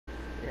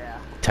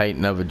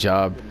Titan of a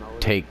job,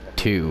 take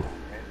 2.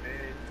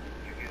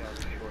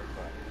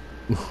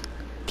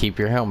 Keep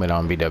your helmet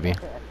on, BW.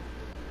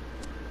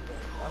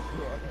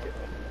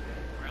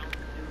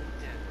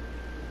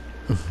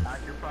 I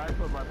could probably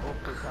put my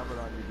bulletproof helmet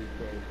on you,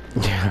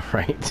 BK. Yeah,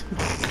 right.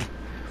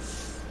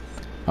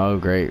 Oh,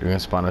 great. We're gonna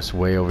spawn us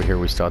way over here.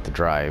 We still have to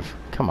drive.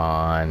 Come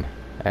on.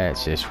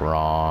 That's just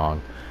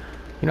wrong.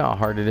 You know how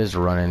hard it is to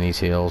run in these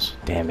hills?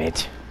 Damn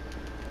it.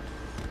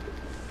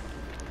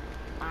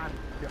 I'm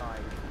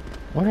dying.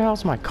 What the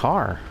hell's my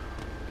car?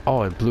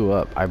 Oh, it blew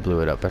up. I blew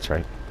it up. That's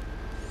right.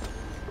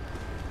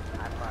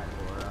 I probably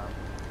blew it up.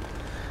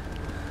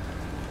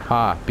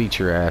 Ha, beat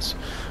your ass.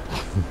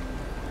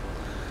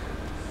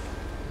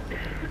 You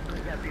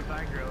got beat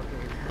by a girl, okay?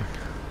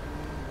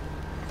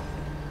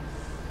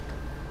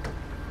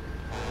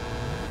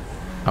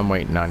 I'm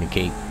waiting on you,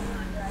 Kate.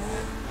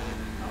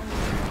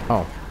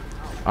 Oh,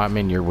 I'm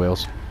in your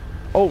wheels.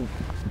 Oh,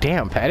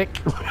 damn, Paddock.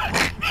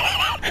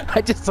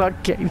 I just saw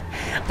Kate.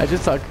 I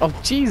just saw. Oh,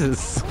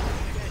 Jesus.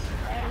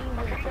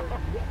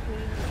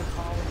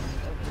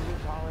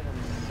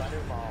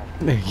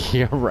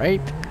 Yeah,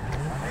 right?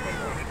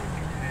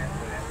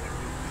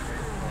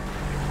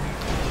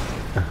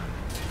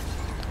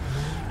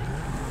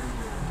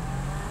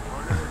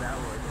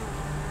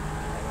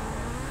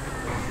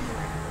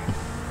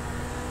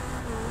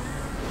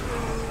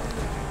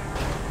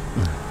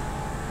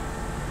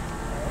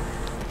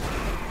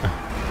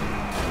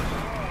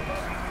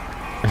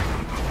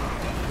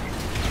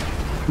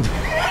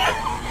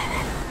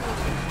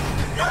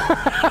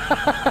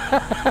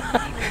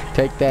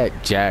 Take that,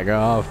 jag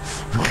off.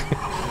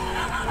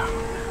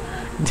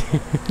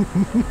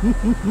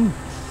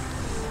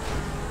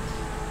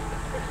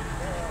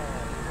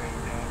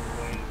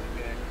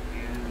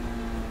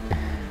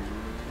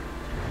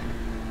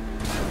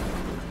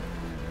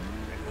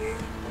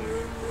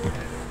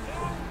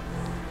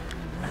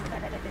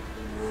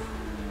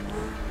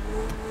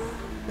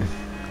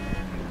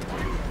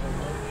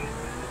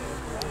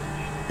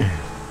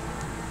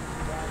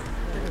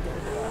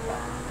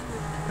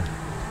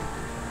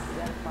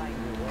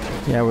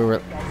 Yeah, we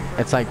were.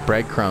 It's like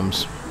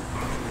breadcrumbs.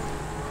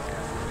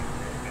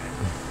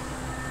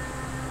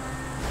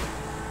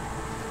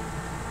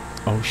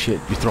 Oh shit!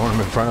 You're throwing them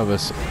in front of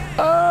us.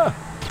 Ah!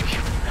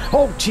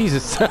 Oh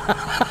Jesus! All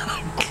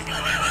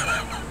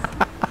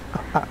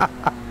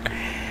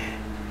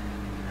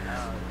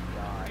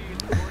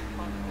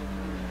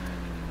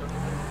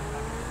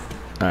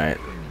right,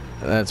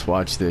 let's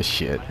watch this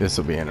shit. This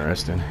will be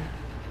interesting.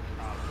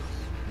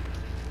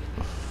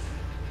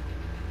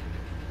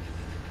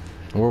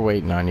 We're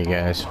waiting on you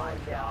guys. Oh my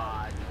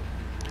god.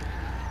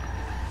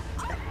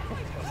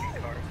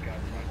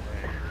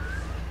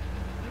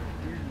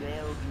 You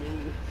nailed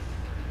me.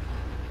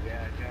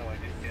 Yeah, I know. I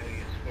didn't know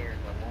you swear if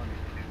I wanted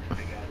to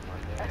take out my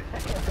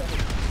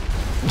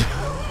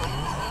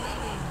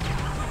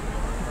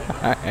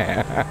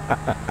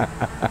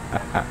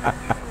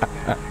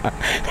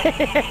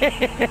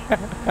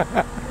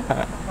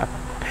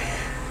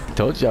leg.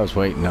 Told you I was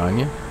waiting on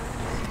you.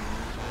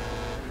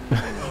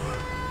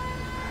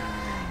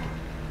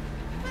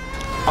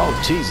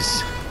 Oh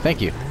Jesus!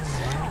 Thank you.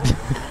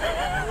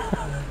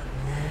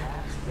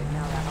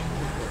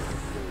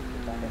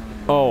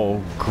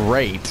 Oh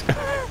great!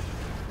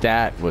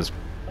 That was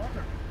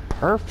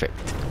perfect.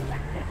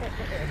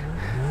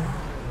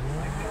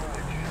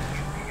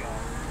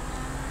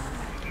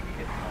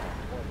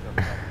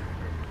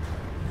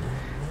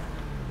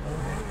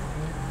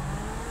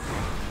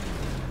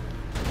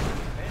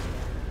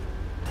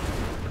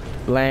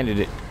 Landed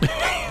it.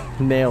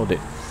 Nailed it.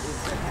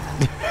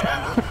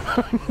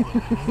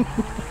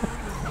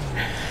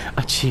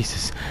 Oh,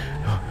 Jesus.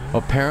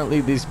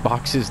 Apparently these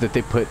boxes that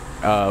they put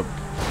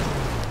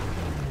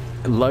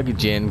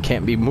luggage in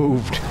can't be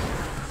moved.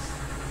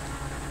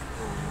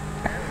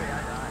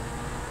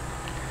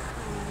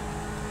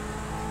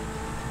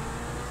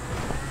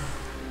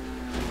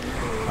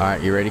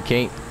 Alright, you ready,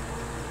 Kate?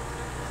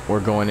 We're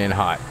going in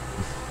hot.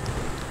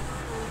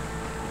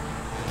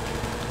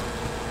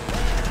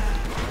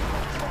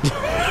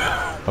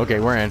 Okay,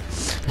 we're in.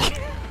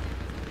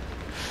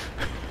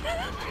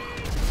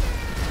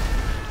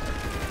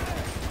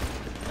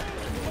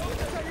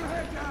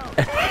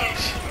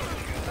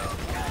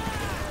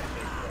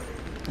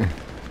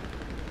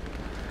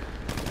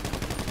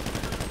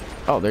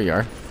 Oh, there you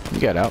are. You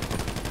got out.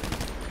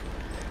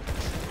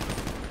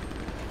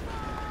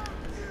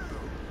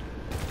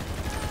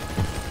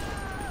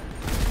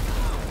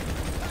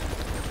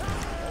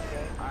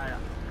 Alright,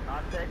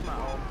 I'll take my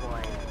own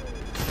point.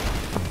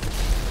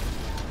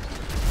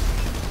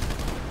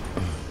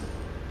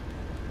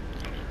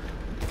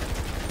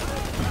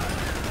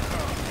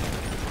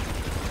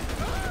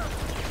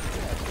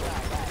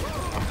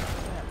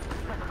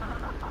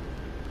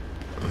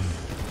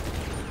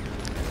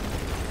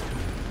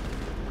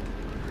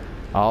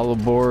 All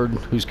aboard.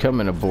 Who's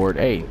coming aboard?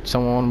 Hey,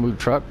 someone want to move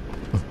truck?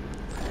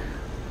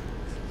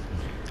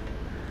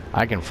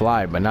 I can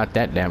fly, but not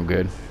that damn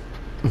good.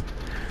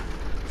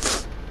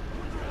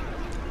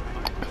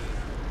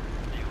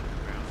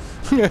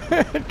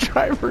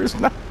 Driver's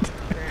not.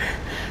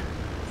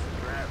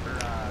 Driver,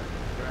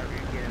 you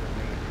get in with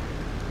me.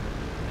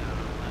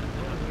 Driver, what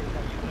are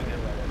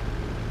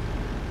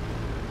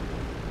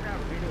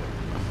you doing?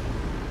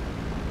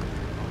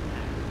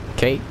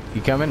 Kate,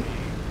 you coming?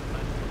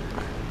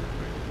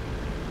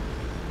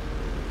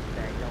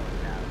 Dang, no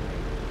one's out,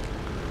 mate.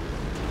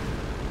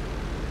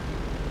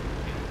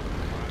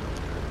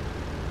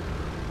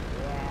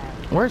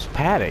 Yeah. Where's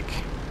Paddock?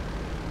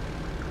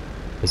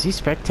 Is he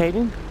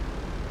spectating?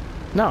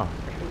 No.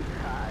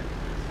 Thank God.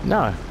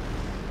 No.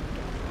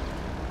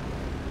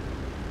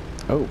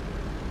 Oh.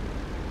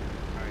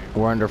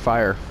 We're under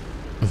fire.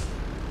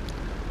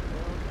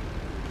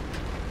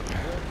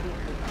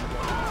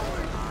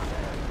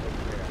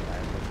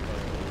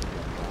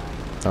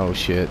 Oh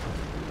shit.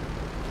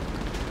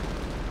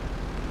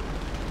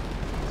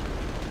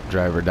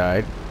 Driver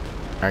died.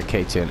 Alright,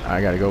 Kate's in.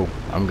 I gotta go.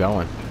 I'm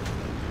going.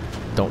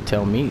 Don't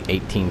tell me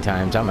 18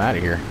 times. I'm out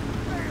of here.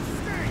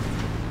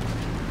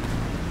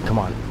 Come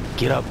on.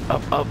 Get up,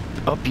 up, up,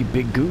 up, you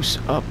big goose.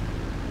 Up.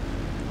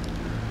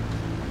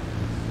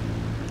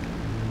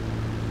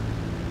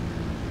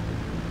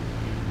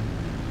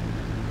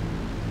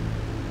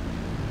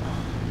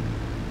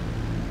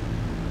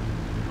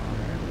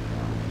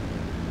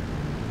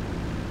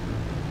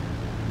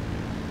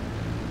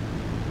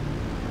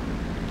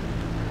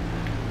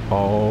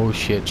 Oh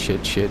shit,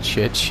 shit, shit,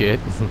 shit, shit.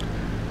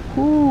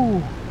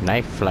 Whoo!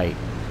 Knife flight.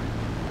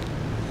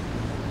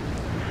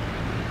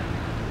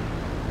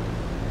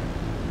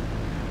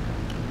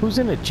 Who's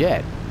in a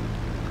jet?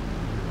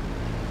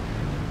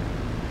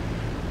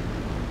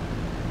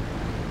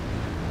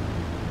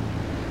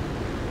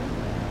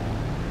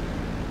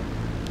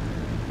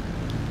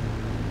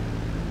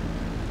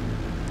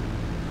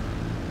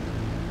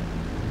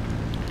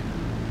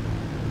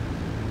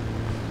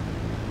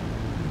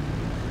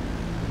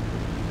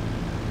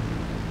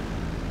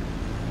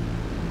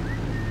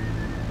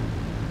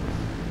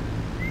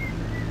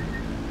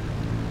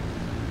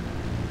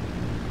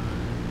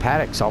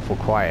 Paddock's awful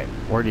quiet.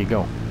 Where do you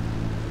go?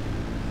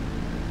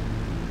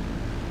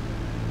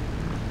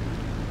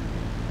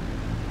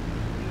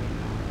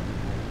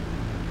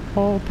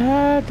 Oh,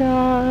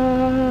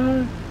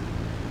 Paddock.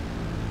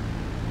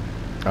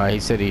 He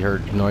said he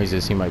heard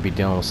noises. He might be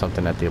dealing with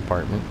something at the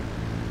apartment.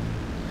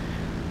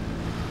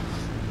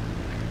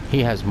 He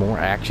has more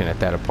action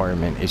at that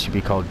apartment. It should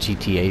be called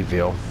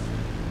GTAville.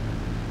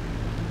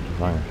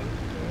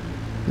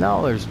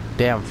 No, there's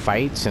damn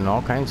fights and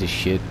all kinds of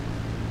shit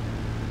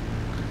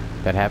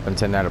that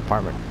happens in that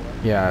apartment.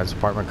 Yeah, it's an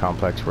apartment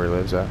complex where he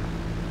lives at.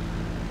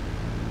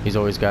 He's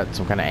always got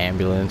some kind of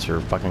ambulance or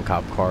fucking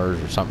cop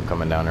cars or something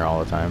coming down there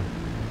all the time.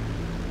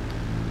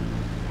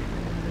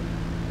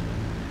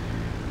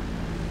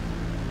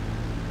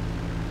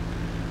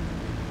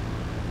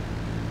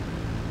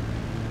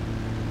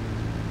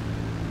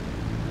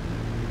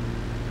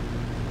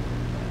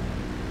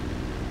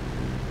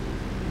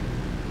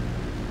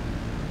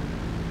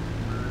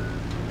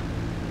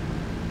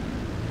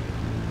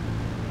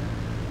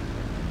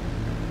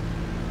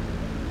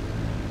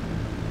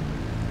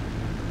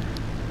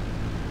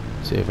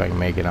 See if I can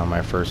make it on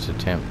my first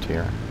attempt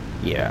here.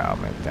 Yeah, I'll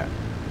make that.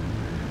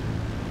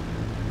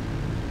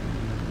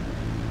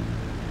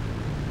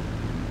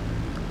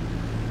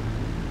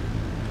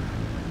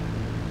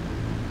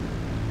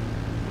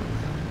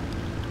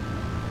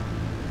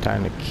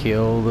 Time to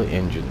kill the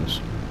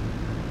engines.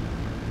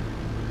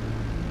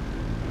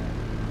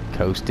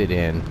 Coast it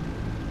in.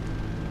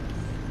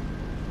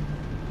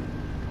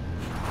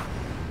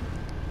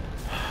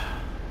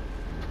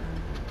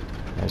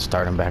 And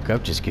start them back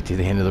up, just get to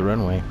the end of the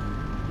runway.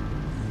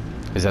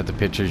 Is that the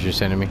pictures you're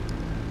sending me?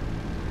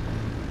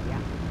 Yeah.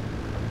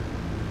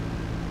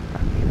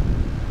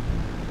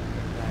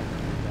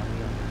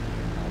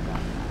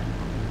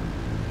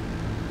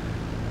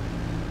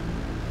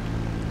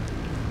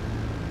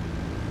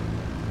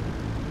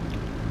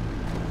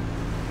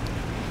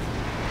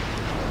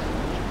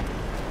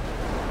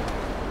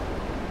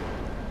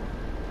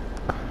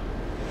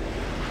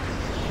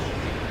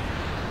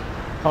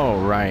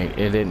 Oh, right.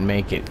 It didn't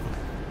make it.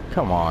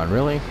 Come on,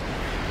 really?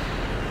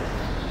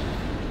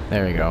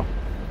 There we go.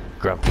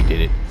 Grumpy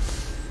did it.